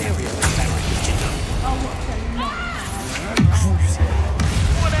Hogwarts. Oh, what a lie.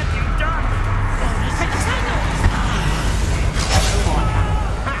 What have you done?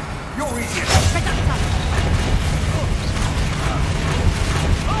 You're idiot.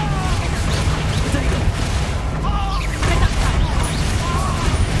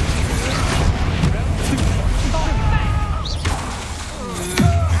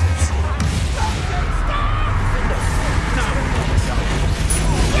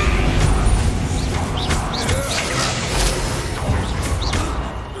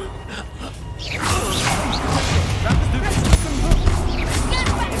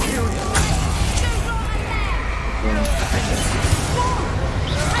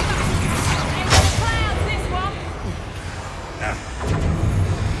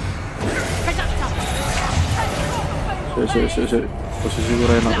 Posisi gue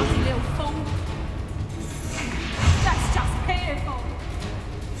enak. That's just painful.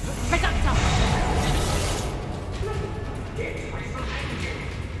 Reductor.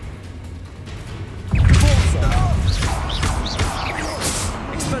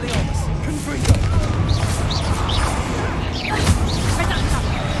 Expelliarmus. Confringo.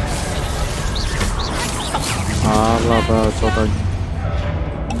 Alah, bacot anjing.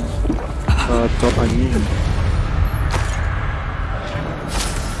 Bacot anjing.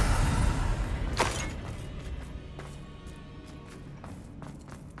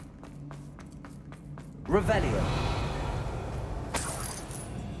 Revelio.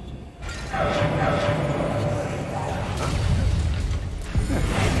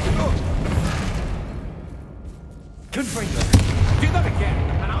 Confringo. Do that again,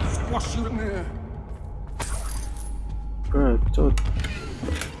 and I'll squash you. Bacot.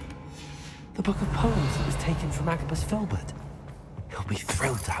 The book of poems that was taken from Agabus Filbert. He'll be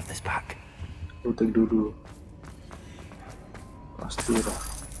thrilled to have this back. Looting dulu. Pasti lah.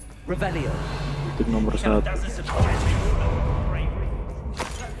 Revelio. Looting nomor 1.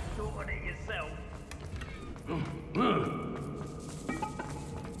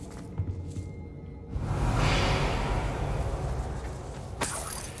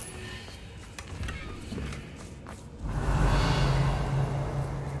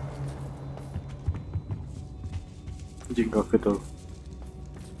 Anjing kaget tuh.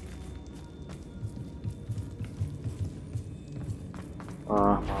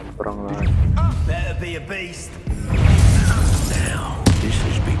 Mamprang lah. Better be a beast. Now, this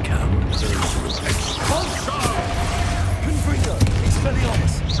has become personal. Expulso! Confringo.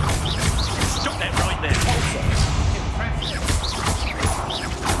 Expelliarmus. Stop that right there.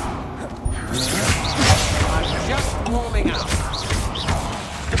 I'm just warming up.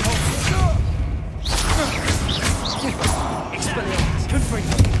 Expelliarmus.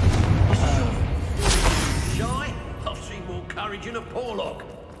 Confringo. Shy? I've seen more courage in a Porlock.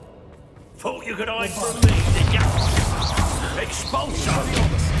 Thought you could hide from me, did ya? Expulso!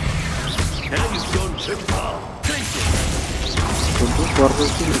 Now you've gone too far. Untuk keluarga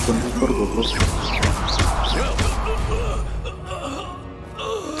sih bukan super goblok.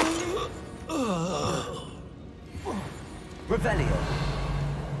 Revelio.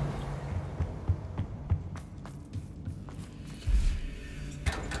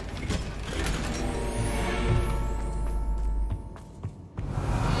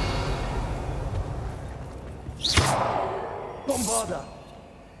 Bombarda.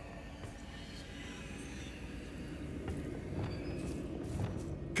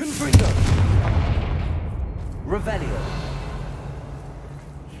 Confringo. Revelio.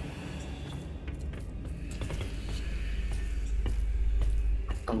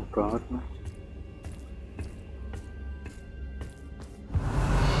 Banget lah.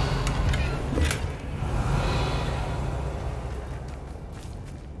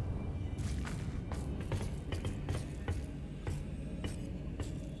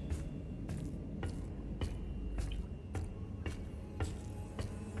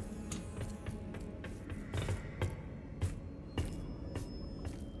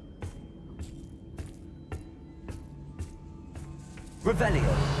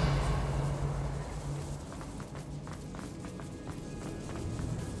 Revelio.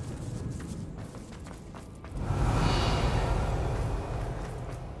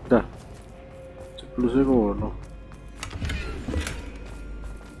 Dah. Ceplusnya kono.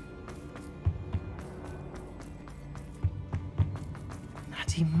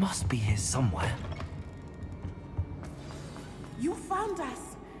 Natty must be here somewhere. You found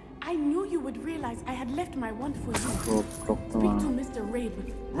us. I knew you would realize I had left my wand for you. Speak to Mr.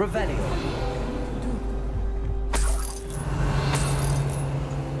 Rabe. Revelio.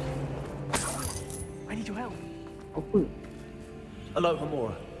 I need your help. Apa? Aloha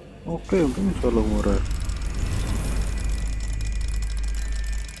Mora. Oke, mungkin solo murah.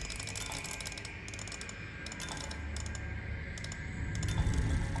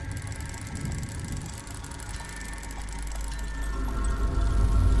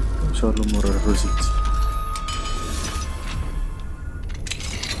 Solo murah Rosici.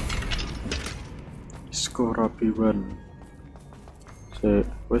 Skor rapiwan.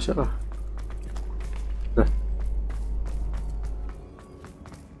 Wes lah. Dah.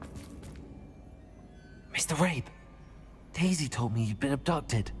 Mr. Rabe, Daisy told me you'd been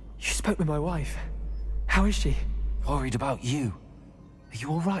abducted. You spoke with my wife. How is she? Worried about you. Are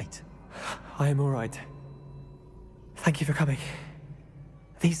you all right? I am all right. Thank you for coming.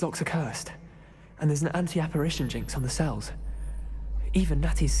 These locks are cursed, and there's an anti-apparition jinx on the cells. Even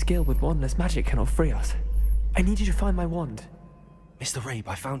Natty's skill with wandless magic cannot free us. I need you to find my wand. Mr. Rabe,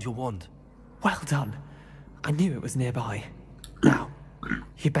 I found your wand. Well done. I knew it was nearby. Now,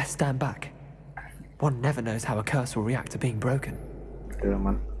 you best stand back. One never knows how a curse will react to being broken. Ya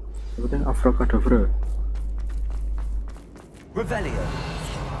man. Sepertinya Abracadabra. Revelio.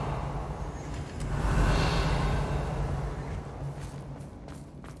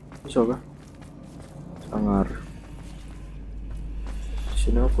 Bisa kah? Sangar. Di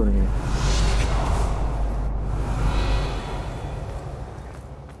sini apa nih?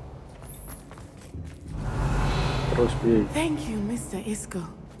 Terus bi. Thank you, Mr. Isco.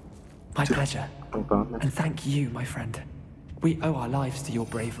 My pleasure. And thank you, my friend. We owe our lives to your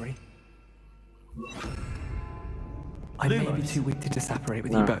bravery. I may be too weak to disapparate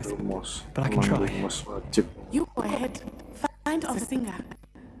with you both, but I can try. You go ahead. Find our singer.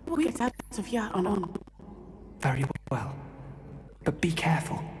 We'll get out of here on our own. Very well. But be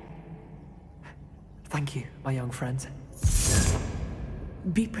careful. Thank you, my young friends.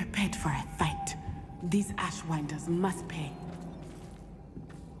 Be prepared for a fight. These Ashwinders must pay.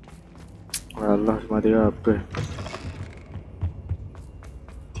 Allah, mati apa?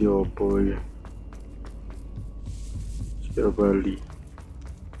 Diopo ya. Sekira Bali.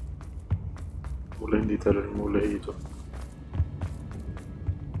 Mulai ditaruh mulai itu.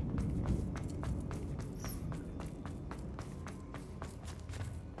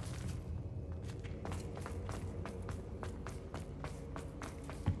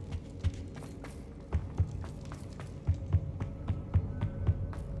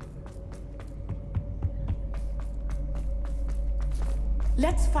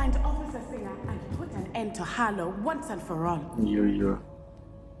 Let's find Officer Singer and put an end to Harlow once and for all. Iya.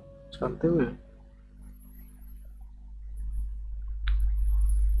 Santai weh.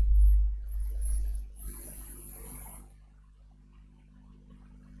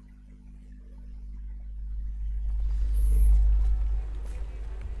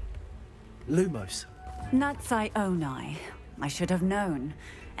 Lumos. Natsai Onai. I should have known.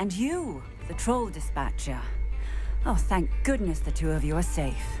 And you, the troll dispatcher. Oh, thank goodness the two of you are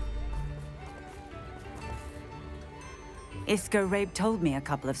safe. Isco Rabe told me a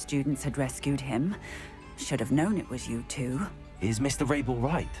couple of students had rescued him. Should have known it was you two. Is Mr. Rabe all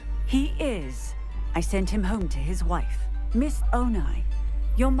right? He is. I sent him home to his wife, Miss Onai.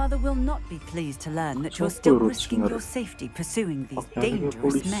 Your mother will not be pleased to learn that you're still risking your safety pursuing these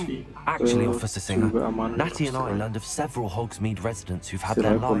dangerous men. Actually, Officer Singer, Natty and I learned of several Hogsmeade residents who've had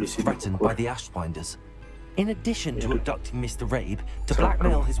their lives threatened by the Ashwinders. In addition to abducting Mr. Rabe to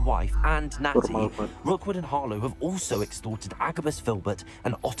blackmail his wife and Natty, Rookwood and Harlow have also extorted Agabus Filbert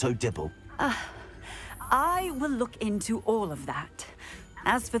and Otto Dibble. I will look into all of that.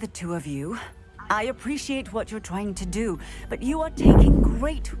 As for the two of you, I appreciate what you're trying to do, but you are taking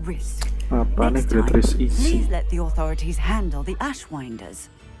great risk. Next time, please let the authorities handle the Ashwinders.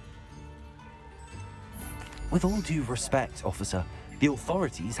 With all due respect, officer, the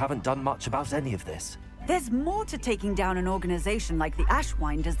authorities haven't done much about any of this. There's more to taking down an organization like the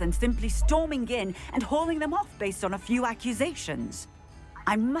Ashwinders than simply storming in and hauling them off based on a few accusations.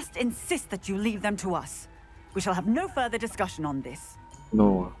 I must insist that you leave them to us. We shall have no further discussion on this.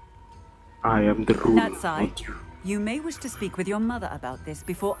 No. I am the ruler, Natsai, you may wish to speak with your mother about this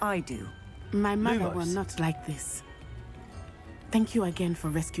before I do. My mother will not like this. Thank you again for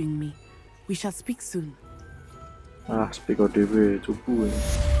rescuing me. We shall speak soon. Speak of the way to Boo.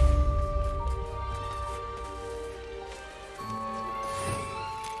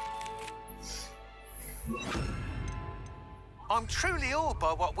 I'm truly awed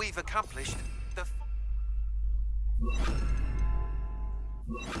by what we've accomplished.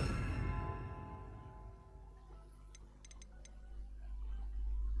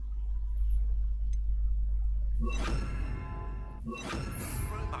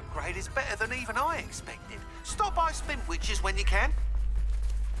 Room upgrade is better than even I expected. Stop by Spin Witches when you can.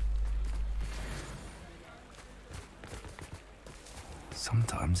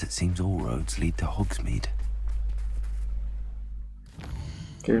 Sometimes it seems all roads lead to Hogsmeade.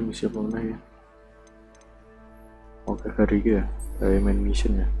 Oke, misi apa lagi? Oke, hari ya, dari main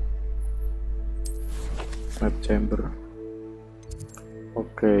mission ya. Map chamber.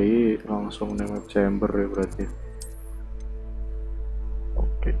 Oke, langsung nih map chamber ya berarti.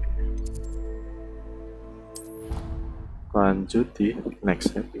 Oke. Lanjut di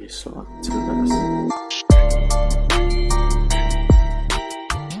next episode jelas.